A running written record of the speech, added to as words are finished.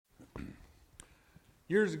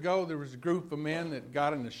Years ago, there was a group of men that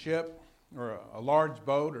got in a ship, or a large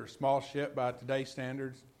boat, or a small ship by today's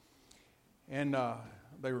standards. And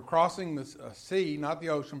they were crossing a sea, not the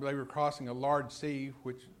ocean, but they were crossing a large sea,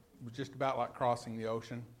 which was just about like crossing the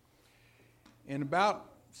ocean. And about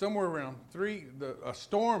somewhere around 3, a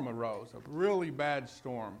storm arose, a really bad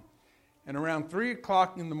storm. And around 3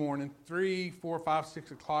 o'clock in the morning, 3, 4, 5,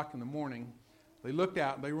 6 o'clock in the morning, they looked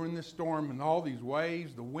out. They were in this storm and all these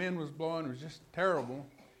waves. The wind was blowing. It was just terrible.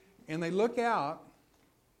 And they look out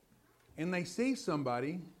and they see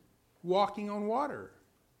somebody walking on water.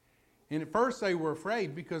 And at first they were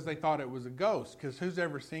afraid because they thought it was a ghost, because who's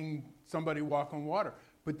ever seen somebody walk on water?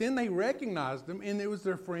 But then they recognized them, and it was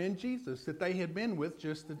their friend Jesus that they had been with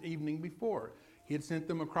just the evening before. He had sent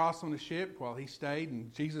them across on a ship while he stayed,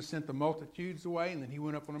 and Jesus sent the multitudes away, and then he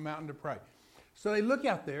went up on a mountain to pray. So they look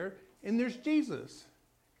out there, and there's Jesus.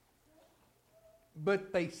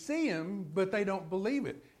 But they see him, but they don't believe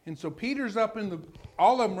it. And so Peter's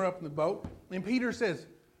all of them are up in the boat, and Peter says,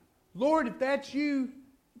 "Lord, if that's you,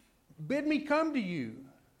 bid me come to you."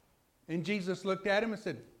 And Jesus looked at him and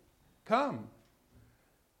said, "Come."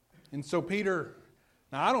 And so Peter,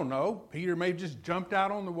 now I don't know, Peter may have just jumped out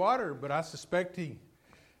on the water, but I suspect he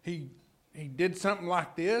did something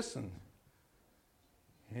like this, and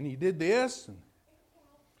he did this, and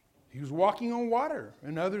he was walking on water.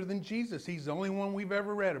 And other than Jesus, he's the only one we've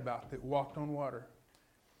ever read about that walked on water.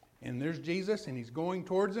 And there's Jesus, and he's going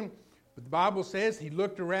towards him. But the Bible says he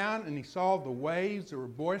looked around and he saw the waves that were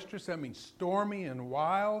boisterous, that means stormy and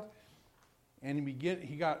wild. And he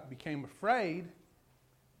became afraid,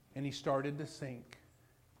 and he started to sink.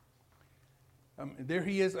 There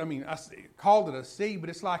he is. I called it a sea, but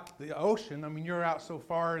it's like the ocean. You're out so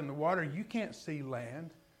far in the water, you can't see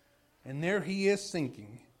land. And there he is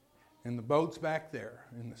sinking. And the boat's back there,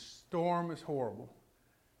 and the storm is horrible.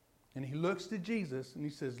 And he looks to Jesus, and he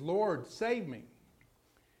says, "Lord, save me."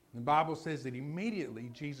 And the Bible says that immediately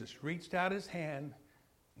Jesus reached out his hand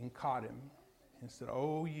and caught him and said,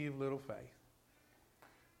 "Oh, ye of little faith."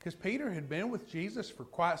 Because Peter had been with Jesus for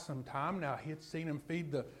quite some time now. He had seen him feed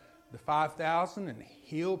the 5,000 and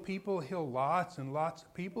heal people, heal lots and lots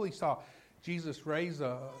of people. He saw Jesus raise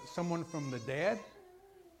someone from the dead.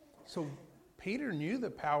 So Peter knew the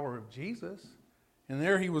power of Jesus. And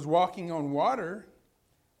there he was walking on water.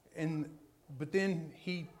 But then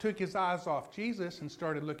he took his eyes off Jesus and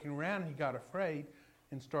started looking around. He got afraid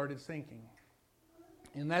and started sinking.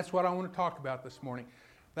 And that's what I want to talk about this morning.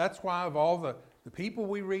 That's why of all the people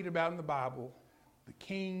we read about in the Bible, the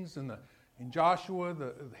kings and Joshua,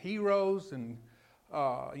 the heroes, and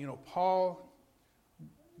Paul,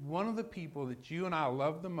 one of the people that you and I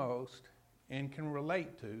love the most and can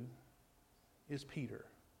relate to is Peter.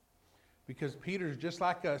 Because Peter's just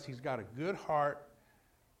like us. He's got a good heart,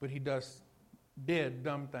 but he did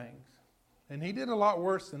dumb things. And he did a lot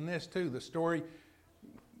worse than this too. The story,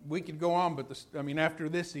 we could go on, but after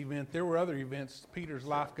this event, there were other events. Peter's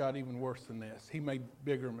life got even worse than this. He made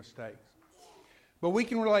bigger mistakes. But we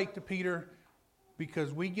can relate to Peter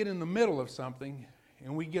because we get in the middle of something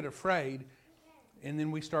and we get afraid, and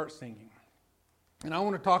then we start sinking. And I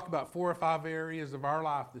want to talk about 4 or 5 areas of our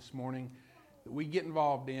life this morning that we get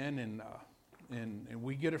involved in, and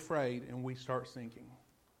we get afraid and we start sinking.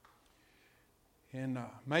 And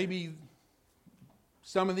maybe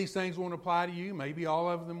some of these things won't apply to you. Maybe all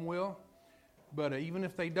of them will. But even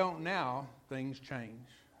if they don't now, things change.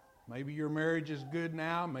 Maybe your marriage is good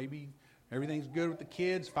now. Maybe everything's good with the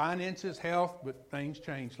kids, finances, health, but things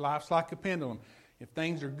change. Life's like a pendulum. If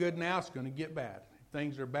things are good now, it's going to get bad. If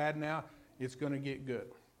things are bad now, it's going to get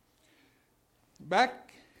good.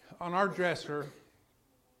 Back on our dresser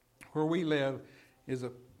where we live is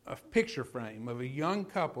a picture frame of a young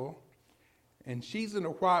couple. And she's in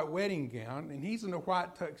a white wedding gown, and he's in a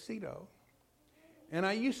white tuxedo. And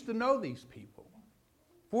I used to know these people.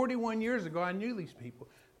 41 years ago, I knew these people.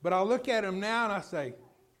 But I look at them now, and I say,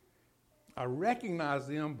 I recognize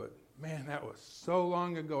them, but man, that was so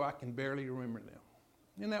long ago, I can barely remember them.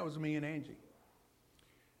 And that was me and Angie.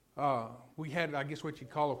 We had, I guess what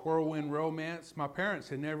you'd call a whirlwind romance. My parents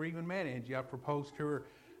had never even met Angie. I proposed to her,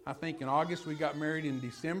 I think, in August. We got married in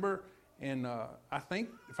December. And I think,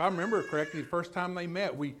 if I remember correctly, the first time they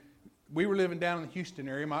met, we were living down in the Houston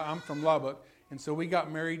area. I'm from Lubbock. And so we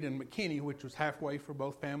got married in McKinney, which was halfway for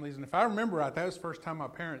both families. And if I remember right, that was the first time my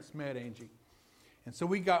parents met Angie. And so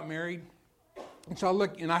we got married. And so I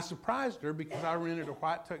looked, and I surprised her because I rented a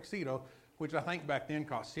white tuxedo, which I think back then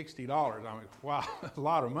cost $60. Wow, a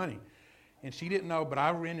lot of money. And she didn't know, but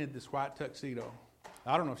I rented this white tuxedo.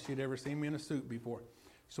 I don't know if she'd ever seen me in a suit before.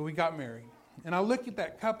 So we got married. And I looked at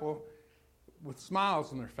that couple with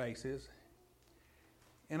smiles on their faces.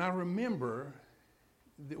 And I remember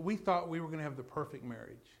that we thought we were going to have the perfect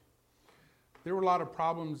marriage. There were a lot of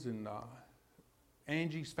problems in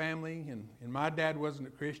Angie's family, and my dad wasn't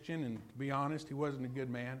a Christian, and to be honest, he wasn't a good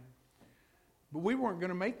man. But we weren't going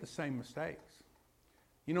to make the same mistakes.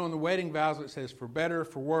 You know, in the wedding vows it says for better,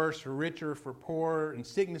 for worse, for richer, for poorer, and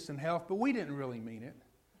sickness and health, but we didn't really mean it.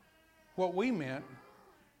 What we meant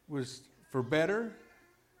was for better,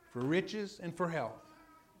 for riches, and for health.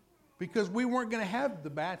 Because we weren't going to have the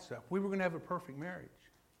bad stuff. We were going to have a perfect marriage.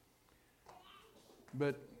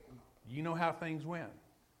 But you know how things went.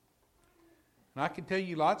 And I could tell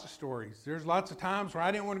you lots of stories. There's lots of times where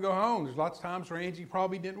I didn't want to go home. There's lots of times where Angie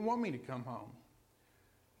probably didn't want me to come home.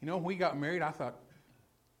 You know, when we got married, I thought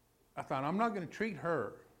I'm not going to treat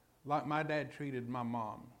her like my dad treated my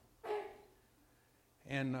mom.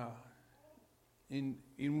 And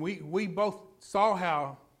we both saw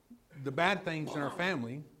how the bad things in our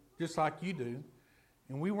family, just like you do,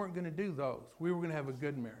 and we weren't going to do those. We were going to have a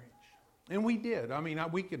good marriage. And we did. I mean,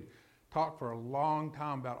 we could talk for a long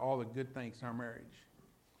time about all the good things in our marriage.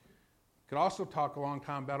 Could also talk a long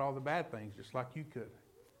time about all the bad things, just like you could.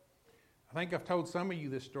 I think I've told some of you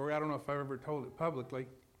this story. I don't know if I've ever told it publicly.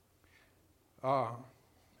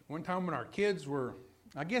 One time when our kids were,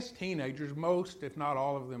 I guess, teenagers, most, if not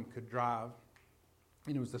all of them, could drive.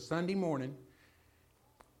 And it was a Sunday morning,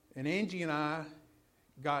 and Angie and I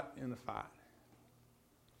got in a fight.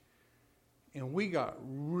 And we got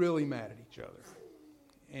really mad at each other.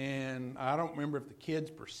 And I don't remember if the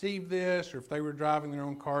kids perceived this or if they were driving their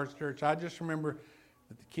own cars to church. I just remember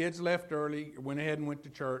that the kids left early, went ahead and went to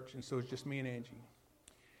church, and so it was just me and Angie.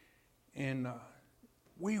 And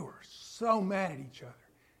we were so mad at each other.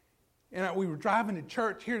 And we were driving to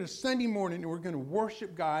church here this Sunday morning, and we were going to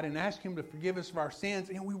worship God and ask Him to forgive us of our sins.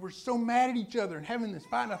 And we were so mad at each other and having this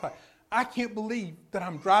fight. And I thought, I can't believe that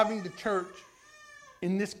I'm driving to church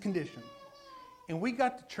in this condition. And we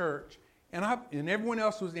got to church, and everyone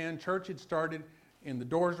else was in. Church had started, and the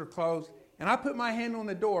doors were closed. And I put my hand on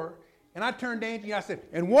the door, and I turned to Angie, and I said,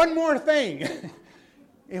 and one more thing.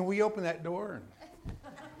 And we opened that door.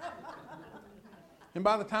 And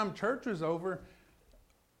by the time church was over,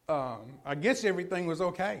 I guess everything was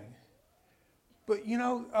okay. But, you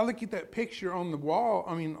know, I look at that picture on the wall,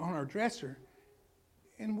 on our dresser,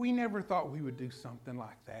 and we never thought we would do something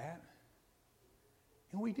like that.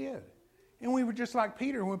 And we did. And we were just like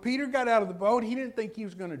Peter. When Peter got out of the boat, he didn't think he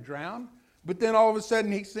was going to drown. But then all of a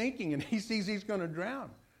sudden he's sinking and he sees he's going to drown.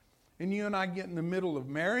 And you and I get in the middle of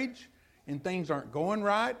marriage and things aren't going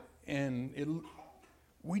right. And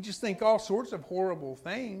we just think all sorts of horrible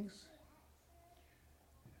things.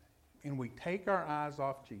 And we take our eyes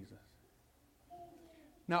off Jesus.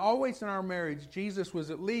 Now, always in our marriage, Jesus was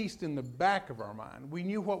at least in the back of our mind. We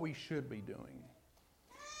knew what we should be doing.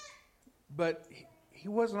 But He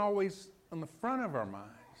wasn't always on the front of our minds.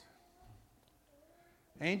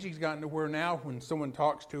 Angie's gotten to where now when someone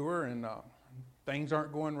talks to her and things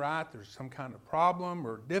aren't going right, there's some kind of problem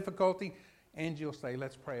or difficulty, Angie will say,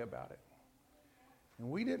 let's pray about it. And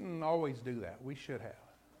we didn't always do that. We should have.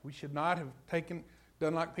 We should not have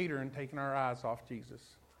done like Peter and taken our eyes off Jesus.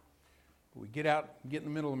 We get in the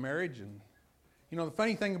middle of marriage, and you know, the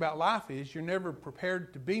funny thing about life is you're never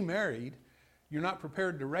prepared to be married. You're not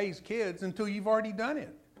prepared to raise kids until you've already done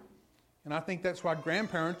it. And I think that's why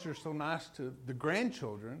grandparents are so nice to the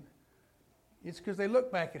grandchildren. It's because they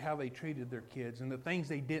look back at how they treated their kids and the things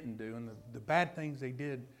they didn't do and the bad things they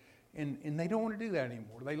did. And they don't want to do that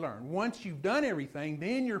anymore. They learn. Once you've done everything,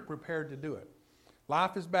 then you're prepared to do it.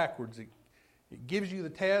 Life is backwards. It gives you the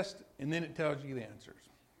test, and then it tells you the answers.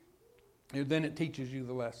 And then it teaches you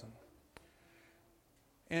the lesson.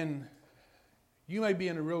 And you may be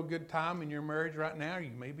in a real good time in your marriage right now, or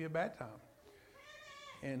you may be a bad time.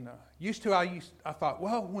 And I thought,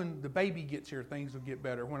 well, when the baby gets here, things will get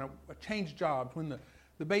better. When I change jobs, when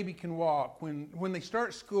the baby can walk, when they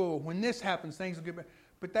start school, when this happens, things will get better.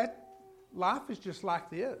 But that life is just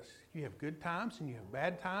like this. You have good times and you have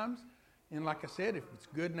bad times. And like I said, if it's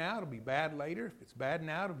good now, it'll be bad later. If it's bad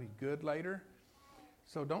now, it'll be good later.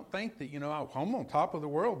 So don't think that, I'm on top of the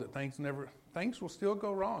world, that things will still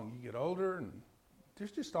go wrong. You get older and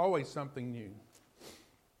there's just always something new.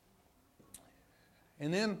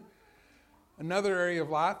 And then another area of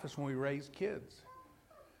life is when we raise kids.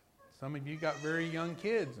 Some of you got very young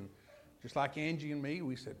kids, and just like Angie and me,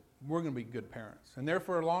 we said, we're going to be good parents. And there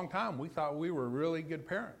for a long time, we thought we were really good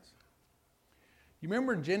parents. You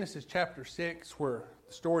remember in Genesis chapter 6, where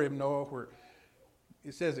the story of Noah, where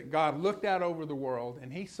it says that God looked out over the world,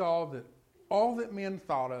 and He saw that all that men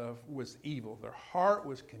thought of was evil. Their heart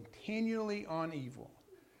was continually on evil.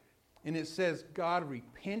 And it says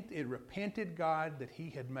it repented God that he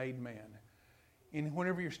had made man. And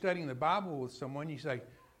whenever you're studying the Bible with someone, you say,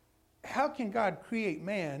 how can God create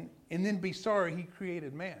man and then be sorry he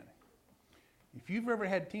created man? If you've ever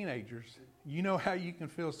had teenagers, you know how you can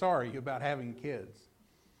feel sorry about having kids.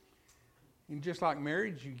 And just like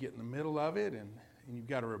marriage, you get in the middle of it and you've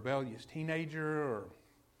got a rebellious teenager. Or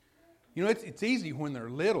it's easy when they're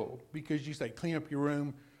little because you say, clean up your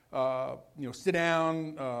room, sit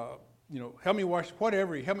down, help me wash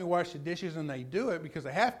the dishes, and they do it because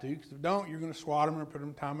they have to, because if they don't, you're going to swat them or put them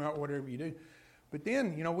in timeout, whatever you do. But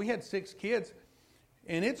then, we had 6 kids,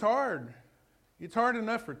 and it's hard. It's hard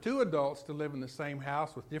enough for 2 adults to live in the same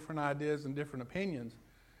house with different ideas and different opinions.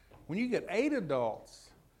 When you get 8 adults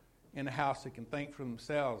in a house that can think for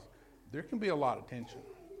themselves, there can be a lot of tension.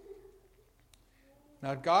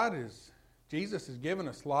 Now, Jesus has given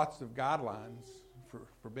us lots of guidelines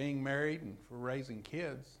for being married and for raising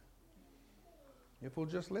kids, if we'll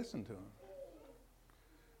just listen to him.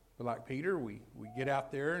 But like Peter, we get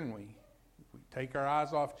out there and we take our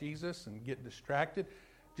eyes off Jesus and get distracted.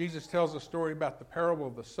 Jesus tells a story about the parable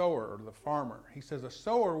of the sower or the farmer. He says a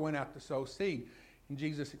sower went out to sow seed. And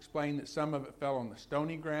Jesus explained that some of it fell on the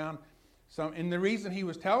stony ground. And the reason he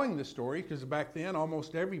was telling this story, because back then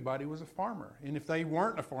almost everybody was a farmer. And if they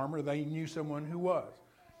weren't a farmer, they knew someone who was.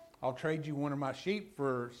 I'll trade you one of my sheep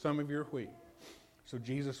for some of your wheat. So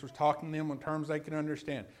Jesus was talking to them on terms they could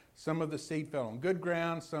understand. Some of the seed fell on good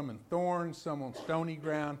ground, some in thorns, some on stony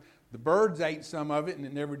ground. The birds ate some of it, and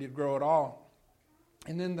it never did grow at all.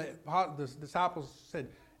 And then the disciples said,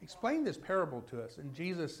 explain this parable to us. And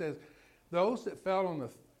Jesus says, those that fell on the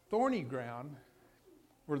thorny ground,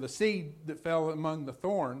 or the seed that fell among the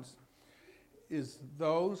thorns, is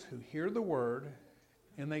those who hear the word,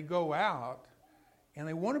 and they go out, and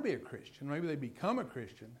they want to be a Christian. Maybe they become a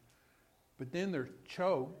Christian, but then they're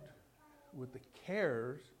choked with the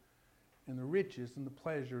cares and the riches and the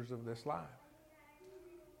pleasures of this life.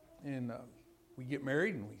 And we get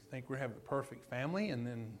married and we think we have the perfect family, and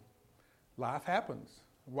then life happens.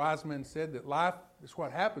 A wise man said that life is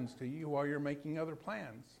what happens to you while you're making other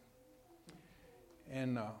plans.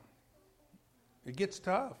 And it gets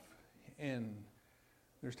tough. And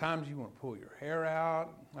there's times you want to pull your hair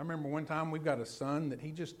out. I remember one time we've got a son that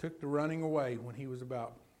he just took to running away when he was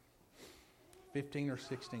about 15 or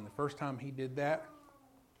 16. The first time he did that,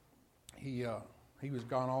 he was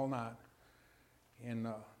gone all night. And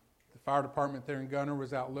the fire department there in Gunner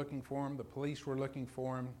was out looking for him. The police were looking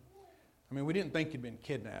for him. I mean, we didn't think he'd been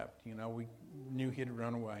kidnapped. We knew he'd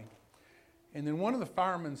run away. And then one of the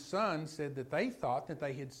firemen's sons said that they thought that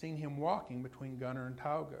they had seen him walking between Gunner and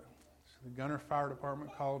Tioga. So the Gunner Fire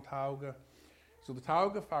Department called Tioga. So the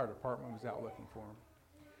Tioga Fire Department was out looking for him.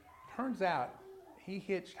 Turns out he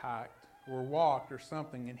hitchhiked or walked or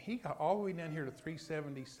something, and he got all the way down here to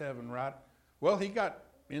 377, right? Well, he got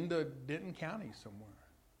into Denton County somewhere.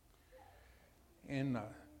 And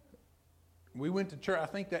we went to church. I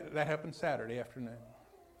think that happened Saturday afternoon.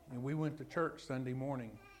 And we went to church Sunday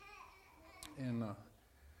morning. And, of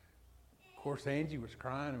course, Angie was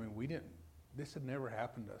crying. I mean, this had never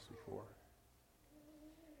happened to us before.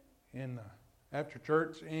 And after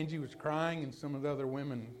church, Angie was crying, and some of the other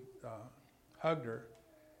women hugged her.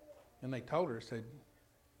 And they told her, said,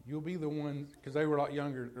 you'll be the one, because they were a lot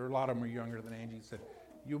younger, or a lot of them were younger than Angie, said,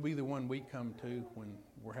 you'll be the one we come to when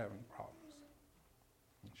we're having problems.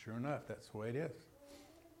 And sure enough, that's the way it is.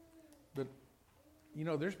 But,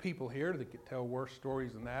 there's people here that could tell worse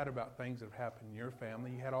stories than that about things that have happened in your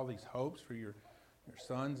family. You had all these hopes for your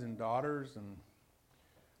sons and daughters, and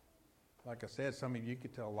like I said, some of you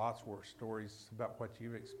could tell lots worse stories about what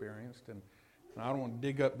you've experienced. And I don't want to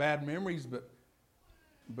dig up bad memories, but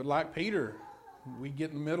like Peter, we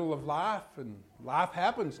get in the middle of life, and life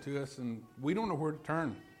happens to us, and we don't know where to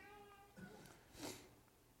turn.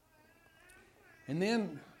 And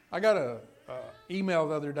then I got a email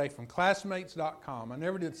the other day from classmates.com. I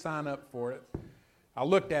never did sign up for it. I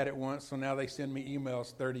looked at it once, so now they send me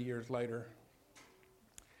emails 30 years later.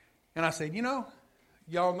 And I said,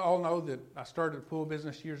 y'all all know that I started a pool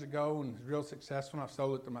business years ago and was real successful. I've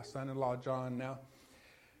sold it to my son-in-law, John, now.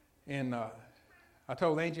 And I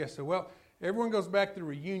told Angie, I said, well, everyone goes back to the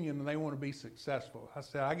reunion and they want to be successful. I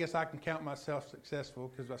said, I guess I can count myself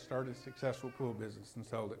successful because I started a successful pool business and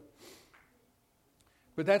sold it.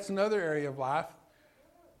 But that's another area of life.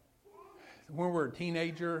 When we're a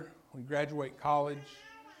teenager, we graduate college,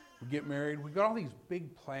 we get married, we've got all these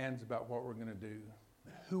big plans about what we're going to do,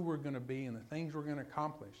 who we're going to be, and the things we're going to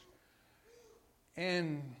accomplish.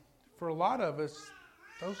 And for a lot of us,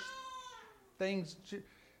 those things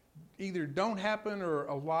either don't happen or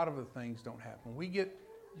a lot of the things don't happen. We get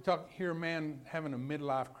hear a man having a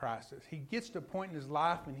midlife crisis. He gets to a point in his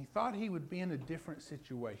life and he thought he would be in a different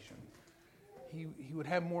situation. He would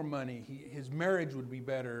have more money. His marriage would be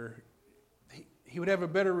better. He would have a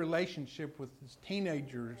better relationship with his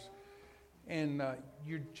teenagers. And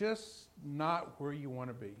you're just not where you want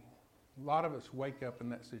to be. A lot of us wake up in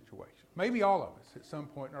that situation. Maybe all of us at some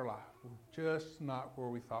point in our life. We're just not where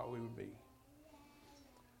we thought we would be.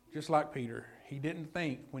 Just like Peter. He didn't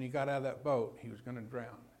think when he got out of that boat he was going to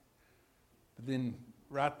drown. But then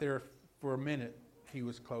right there for a minute, he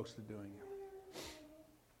was close to doing it.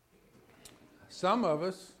 Some of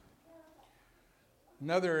us,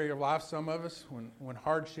 another area of life, some of us, when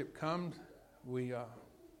hardship comes, we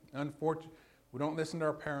don't listen to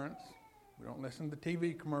our parents. We don't listen to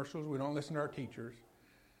TV commercials. We don't listen to our teachers.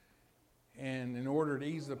 And in order to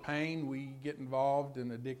ease the pain, we get involved in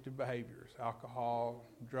addictive behaviors, alcohol,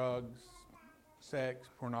 drugs, sex,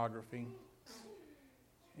 pornography.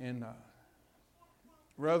 And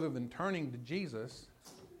rather than turning to Jesus,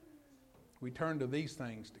 we turn to these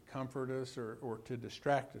things to comfort us or to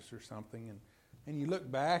distract us or something. And you look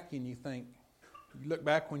back and you look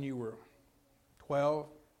back when you were 12,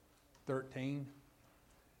 13,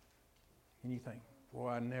 and you think, boy,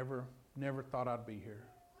 I never thought I'd be here.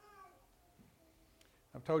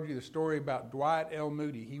 I've told you the story about Dwight L.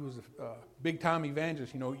 Moody. He was a big-time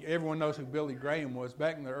evangelist. You know, everyone knows who Billy Graham was.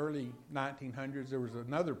 Back in the early 1900s, there was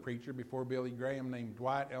another preacher before Billy Graham named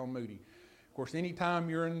Dwight L. Moody. Of course, anytime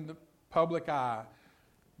you're in the public eye,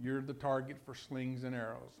 you're the target for slings and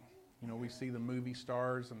arrows. You know, we see the movie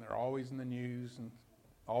stars, and they're always in the news, and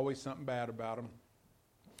always something bad about them.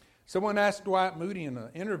 Someone asked Dwight Moody in an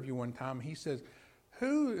interview one time, he says,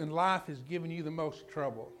 who in life has given you the most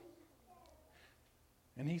trouble?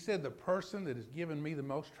 And he said, the person that has given me the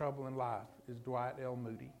most trouble in life is Dwight L.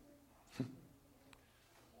 Moody. You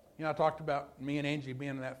know, I talked about me and Angie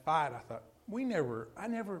being in that fight. I thought, I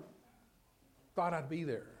never thought I'd be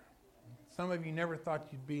there. Some of you never thought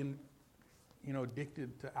you'd be,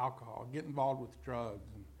 addicted to alcohol, get involved with drugs.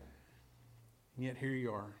 And yet here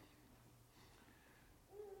you are.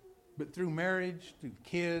 But through marriage, through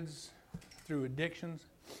kids, through addictions,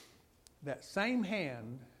 that same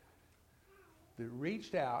hand that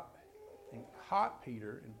reached out and caught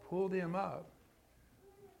Peter and pulled him up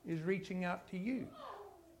is reaching out to you.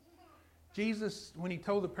 Jesus, when he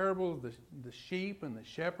told the parable of the sheep and the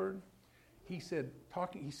shepherd, he says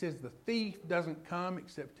the thief doesn't come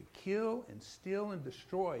except to kill and steal and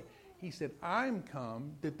destroy. He said, I'm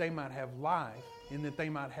come that they might have life and that they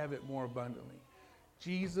might have it more abundantly.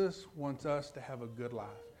 Jesus wants us to have a good life.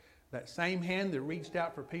 That same hand that reached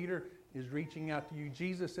out for Peter is reaching out to you.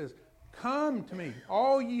 Jesus says, come to me,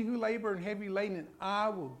 all ye who labor and heavy laden, and I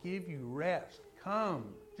will give you rest. Come.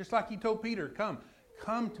 Just like he told Peter, come.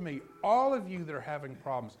 Come to me, all of you that are having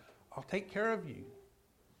problems. I'll take care of you.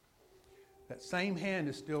 That same hand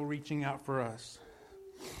is still reaching out for us.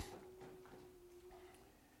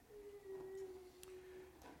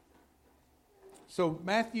 So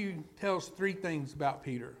Matthew tells three things about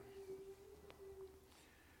Peter.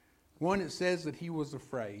 One, it says that he was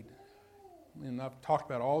afraid. And I've talked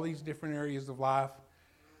about all these different areas of life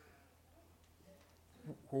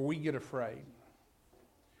where we get afraid.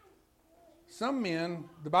 Some men,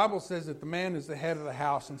 the Bible says that the man is the head of the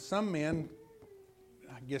house, and some men,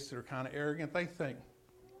 I guess they're kind of arrogant. They think,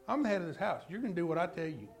 I'm the head of this house. You're going to do what I tell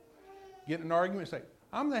you. Get in an argument and say,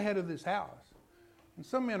 I'm the head of this house. And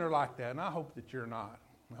some men are like that, and I hope that you're not.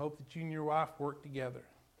 I hope that you and your wife work together.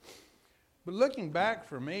 But looking back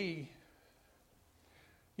for me,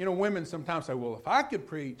 women sometimes say, well, if I could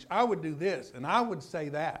preach, I would do this, and I would say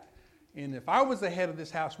that. And if I was the head of this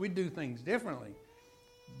house, we'd do things differently.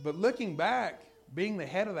 But looking back, being the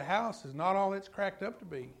head of the house is not all it's cracked up to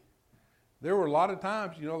be. There were a lot of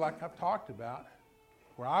times, like I've talked about,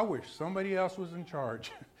 where I wish somebody else was in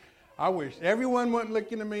charge. I wish everyone wasn't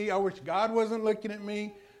looking at me. I wish God wasn't looking at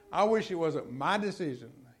me. I wish it wasn't my decision.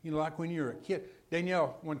 Like when you were a kid.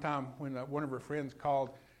 Danielle, one time when one of her friends called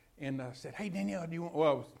and said, hey, Danielle, do you want,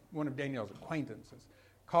 well, it was one of Danielle's acquaintances,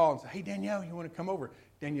 called and said, hey, Danielle, you want to come over?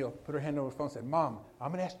 Danielle put her hand over the phone and said, Mom, I'm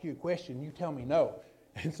going to ask you a question. You tell me no.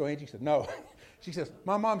 And so Angie said, no. She says,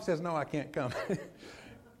 my mom says, no, I can't come.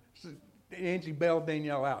 So Angie bailed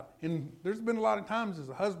Danielle out. And there's been a lot of times as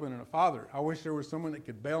a husband and a father, I wish there was someone that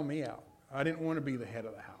could bail me out. I didn't want to be the head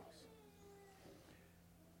of the house.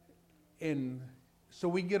 And so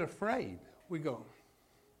we get afraid. We go,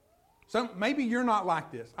 maybe you're not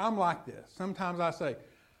like this. I'm like this. Sometimes I say,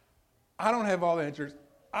 I don't have all the answers.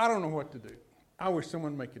 I don't know what to do. I wish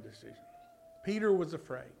someone would make a decision. Peter was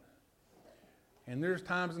afraid. And there's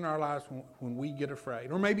times in our lives when we get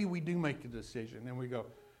afraid. Or maybe we do make a decision and we go,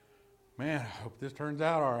 man, I hope this turns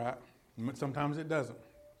out all right. Sometimes it doesn't.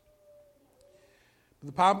 But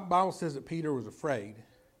the Bible says that Peter was afraid,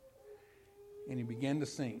 and he began to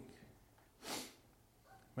sink.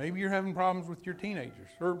 Maybe you're having problems with your teenagers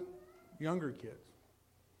or younger kids.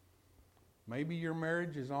 Maybe your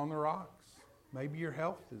marriage is on the rocks. Maybe your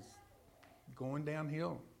health is going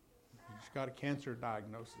downhill. You just got a cancer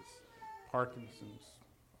diagnosis, Parkinson's,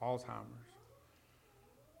 Alzheimer's.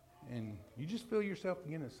 And you just feel yourself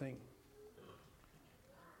beginning to sink.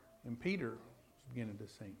 And Peter was beginning to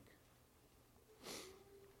sink.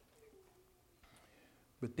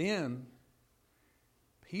 But then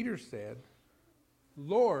Peter said,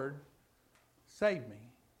 Lord, save me.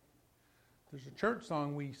 There's a church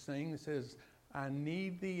song we sing that says, I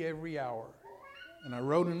need thee every hour. And I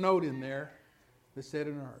wrote a note in there that said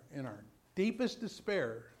in our deepest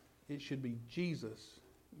despair, it should be Jesus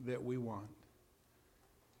that we want.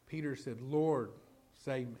 Peter said, Lord,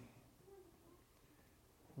 save me.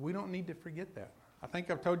 We don't need to forget that. I think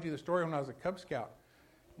I've told you the story when I was a Cub Scout.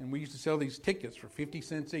 And we used to sell these tickets for 50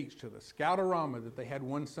 cents each to the Scoutorama that they had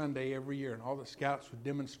one Sunday every year. And all the scouts would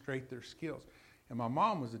demonstrate their skills. And my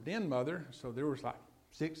mom was a den mother, so there was like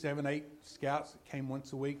 6, 7, 8 scouts that came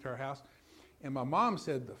once a week to our house. And my mom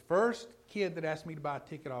said, the first kid that asked me to buy a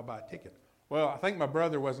ticket, I'll buy a ticket. Well, I think my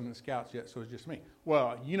brother wasn't in the scouts yet, so it's just me.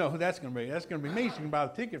 Well, you know who that's going to be. That's going to be me. She can buy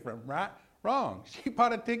the ticket from, right? Wrong. She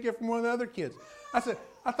bought a ticket from one of the other kids. I said,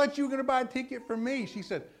 I thought you were going to buy a ticket from me. She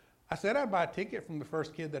said, I said I'd buy a ticket from the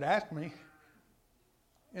first kid that asked me,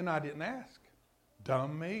 and I didn't ask.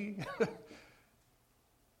 Dumb me.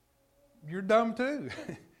 You're dumb too.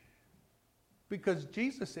 Because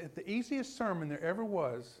Jesus said the easiest sermon there ever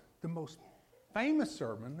was, the most famous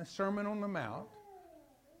sermon, the Sermon on the Mount,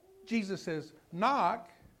 Jesus says, knock,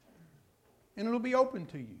 and it'll be open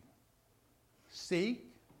to you. Seek,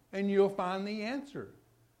 and you'll find the answer.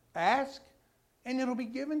 Ask, and it'll be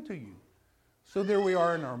given to you. So there we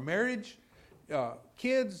are in our marriage,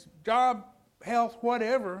 kids, job, health,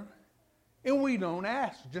 whatever, and we don't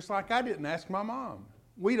ask, just like I didn't ask my mom.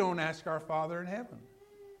 We don't ask our Father in heaven.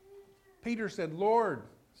 Peter said, Lord,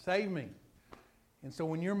 save me. And so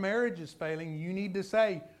when your marriage is failing, you need to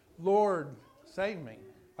say, Lord, save me,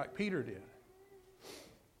 like Peter did.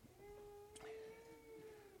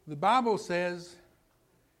 The Bible says,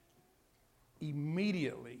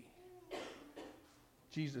 immediately,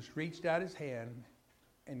 Jesus reached out his hand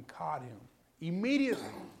and caught him. Immediately,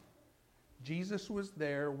 Jesus was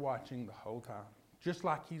there watching the whole time, just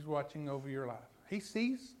like he's watching over your life. He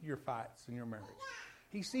sees your fights in your marriage.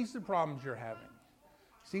 He sees the problems you're having.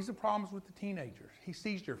 He sees the problems with the teenagers. He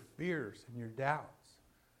sees your fears and your doubts.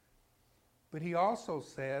 But he also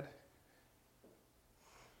said,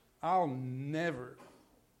 I'll never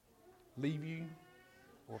leave you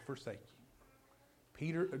or forsake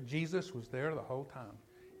you. Jesus was there the whole time.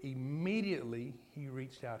 Immediately, he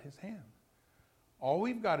reached out his hand. All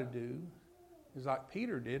we've got to do is like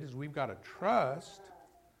Peter did, is we've got to trust,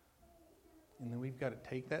 and then we've got to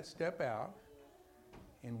take that step out,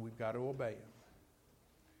 and we've got to obey him.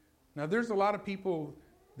 Now, there's a lot of people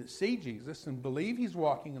that see Jesus and believe he's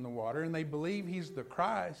walking in the water, and they believe he's the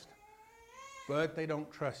Christ, but they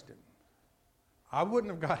don't trust him. I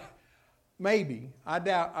wouldn't have got, I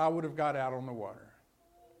doubt I would have got out on the water.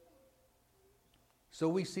 So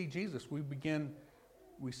we see Jesus.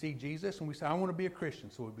 We see Jesus and we say, I want to be a Christian.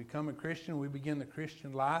 So we become a Christian. We begin the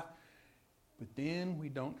Christian life. But then we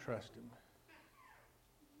don't trust him.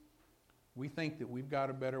 We think that we've got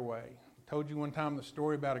a better way. I told you one time the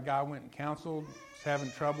story about a guy went and counseled, was having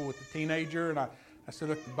trouble with a teenager. And I said,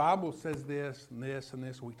 look, the Bible says this and this and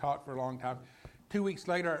this. We talked for a long time. 2 weeks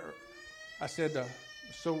later, I said,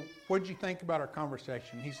 so what did you think about our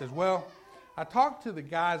conversation? He says, well, I talked to the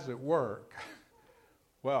guys at work.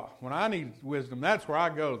 Well, when I need wisdom, that's where I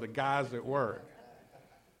go, the guys at work.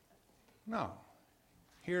 No.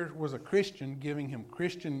 Here was a Christian giving him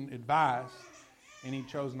Christian advice, and he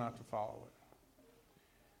chose not to follow it.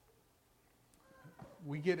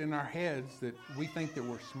 We get in our heads that we think that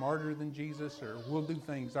we're smarter than Jesus, or we'll do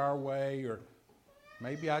things our way, or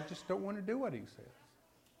maybe I just don't want to do what he says.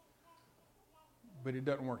 But it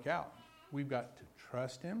doesn't work out. We've got to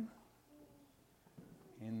trust him.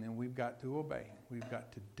 And then we've got to obey. We've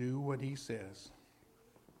got to do what he says.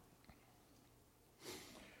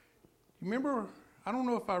 Remember, I don't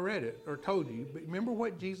know if I read it or told you, but remember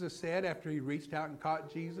what Jesus said after he reached out and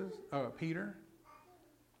caught Peter?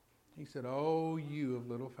 He said, oh, you of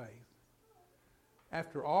little faith.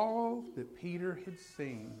 After all that Peter had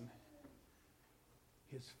seen,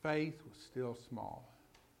 his faith was still small.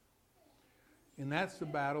 And that's the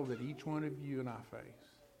battle that each one of you and I face.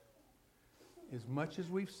 as much as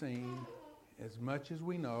we've seen, as much as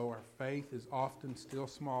we know, our faith is often still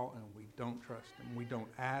small and we don't trust Him. We don't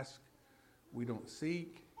ask, we don't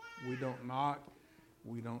seek, we don't knock,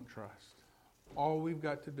 we don't trust. All we've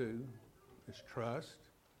got to do is trust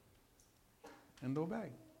and obey.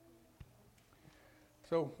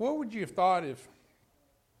 So what would you have thought if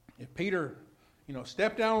Peter,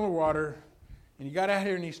 stepped down on the water and he got out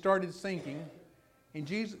here and he started sinking, and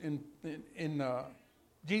Jesus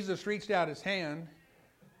reached out His hand,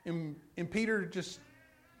 and Peter just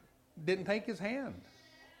didn't take His hand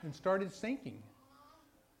and started sinking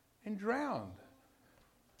and drowned.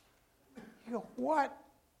 You go, what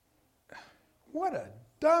a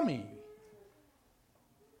dummy.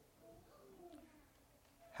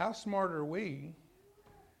 How smart are we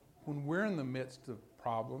when we're in the midst of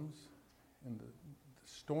problems and the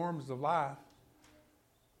storms of life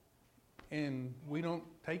and we don't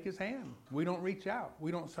take His hand? We don't reach out.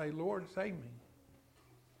 We don't say, Lord, save me.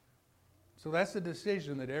 So that's a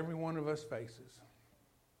decision that every one of us faces.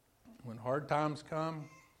 When hard times come,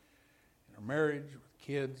 in our marriage, with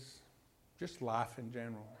kids, just life in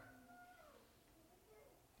general.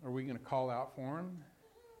 Are we going to call out for Him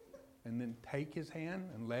and then take His hand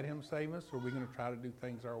and let Him save us? Or are we going to try to do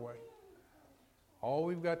things our way? All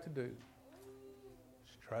we've got to do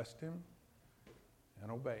is trust Him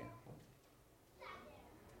and obey Him.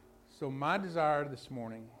 So my desire this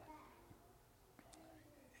morning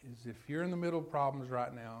is, if you're in the middle of problems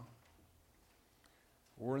right now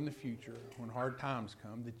or in the future when hard times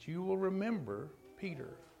come, that you will remember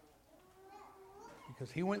Peter.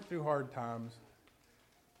 Because he went through hard times,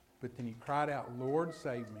 but then he cried out, Lord,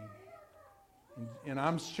 save me. And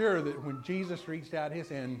I'm sure that when Jesus reached out His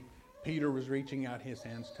hand, Peter was reaching out his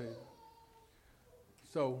hands too.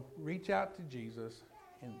 So reach out to Jesus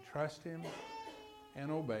and trust Him and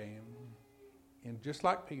obey Him. And just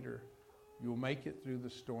like Peter, you'll make it through the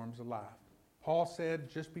storms of life. Paul said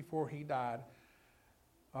just before he died,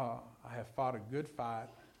 I have fought a good fight.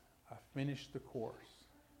 I finished the course.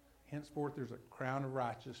 Henceforth, there's a crown of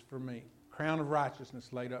righteousness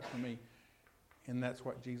laid up for me. And that's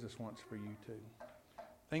what Jesus wants for you too.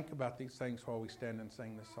 Think about these things while we stand and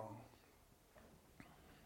sing this song.